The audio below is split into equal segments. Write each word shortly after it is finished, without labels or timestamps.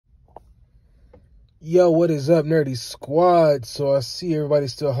Yo, what is up, Nerdy Squad? So I see everybody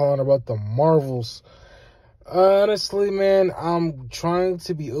still hollering about the Marvels. Honestly, man, I'm trying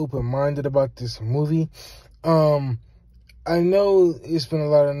to be open-minded about this movie. I know it's been a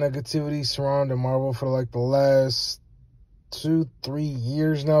lot of negativity surrounding Marvel for like the last 2-3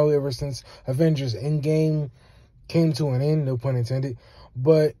 years now, ever since Avengers Endgame came to an end, no pun intended.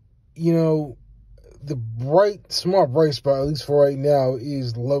 But, you know, the small bright spot, at least for right now,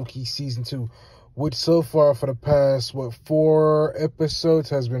 is Loki Season 2. Which so far for the past, 4 episodes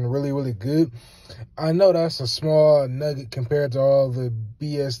has been really, really good. I know that's a small nugget compared to all the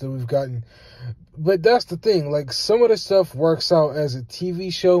BS that we've gotten. But that's the thing. Like, some of the stuff works out as a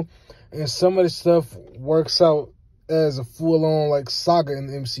TV show, and some of the stuff works out as a full-on, like, saga in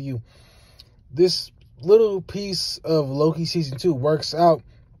the MCU. This little piece of Loki Season 2 works out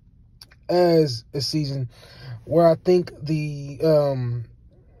as a season where I think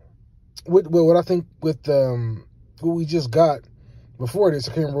what I think with what we just got before this,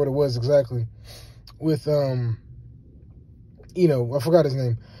 I can't remember what it was exactly. With I forgot his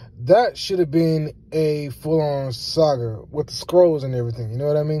name. That should have been a full-on saga with the scrolls and everything. You know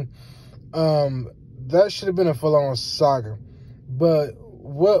what I mean? That should have been a full-on saga. But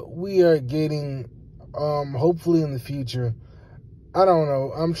what we are getting, hopefully in the future, I don't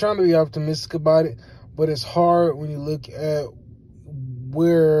know. I'm trying to be optimistic about it, but it's hard when you look at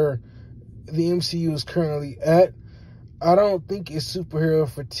where the MCU is currently at. I don't think it's superhero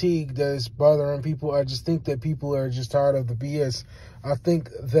fatigue that is bothering people. I just think that people are just tired of the BS. I think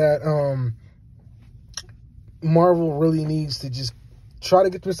that Marvel really needs to just try to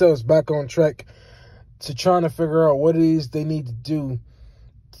get themselves back on track to trying to figure out what it is they need to do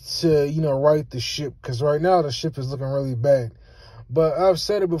to, right the ship. Because right now the ship is looking really bad. But I've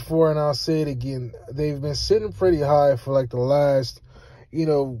said it before and I'll say it again. They've been sitting pretty high for like the last,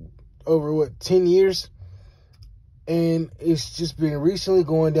 over 10 years, and it's just been recently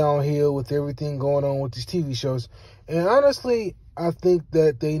going downhill with everything going on with these TV shows. And honestly, I think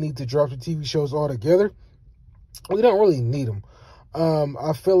that they need to drop the TV shows altogether. We don't really need them.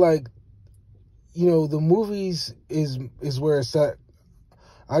 I feel like, the movies is where it's at.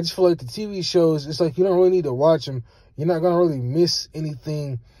 I just feel like the TV shows, it's like you don't really need to watch them. You're not going to really miss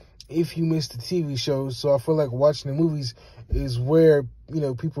anything if you miss the TV shows. So I feel like watching the movies is where,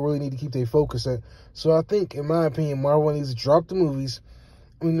 people really need to keep their focus at. So I think, in my opinion, Marvel needs to drop the movies.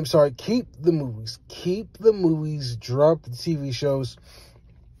 Keep the movies. Keep the movies, drop the TV shows.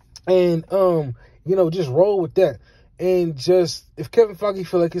 And, just roll with that. And just, if Kevin Feige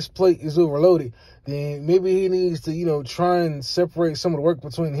feel like his plate is overloaded, then maybe he needs to, try and separate some of the work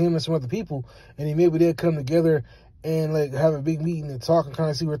between him and some other people. And then maybe they'll come together and, like, have a big meeting and talk and kind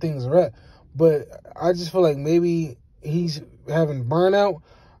of see where things are at. But I just feel like maybe he's having burnout,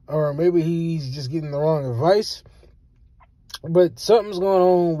 or maybe he's just getting the wrong advice. But something's going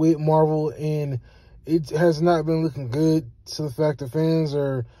on with Marvel, and it has not been looking good to the fact that fans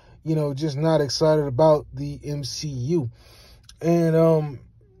are, just not excited about the MCU. And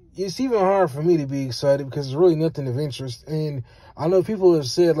it's even hard for me to be excited because there's really nothing of interest. And I know people have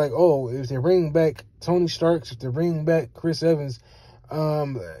said, like, oh, if they're bringing back Tony Stark, if they're bringing back Chris Evans,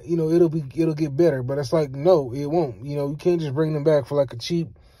 it'll get better. But it's like, no, it won't. You can't just bring them back for like a cheap,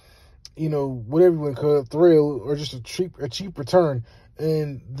 whatever you want to call it, thrill, or just a cheap return,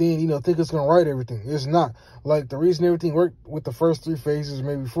 and then, think it's going to write everything. It's not. Like, the reason everything worked with the first 3 phases,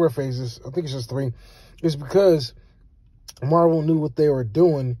 maybe 4 phases, I think it's just 3, is because Marvel knew what they were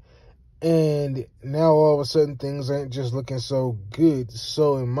doing, and now all of a sudden things ain't just looking so good.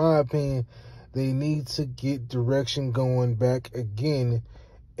 So in my opinion, they need to get direction going back again,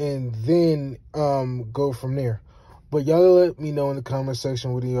 and then go from there. But y'all let me know in the comment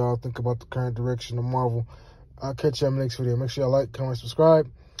section what y'all think about the current direction of Marvel. I'll catch you on the next video. Make sure y'all like, comment,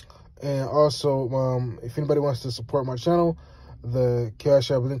 subscribe. And also, if anybody wants to support my channel, the Cash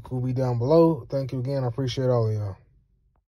App link will be down below. Thank you again. I appreciate all of y'all.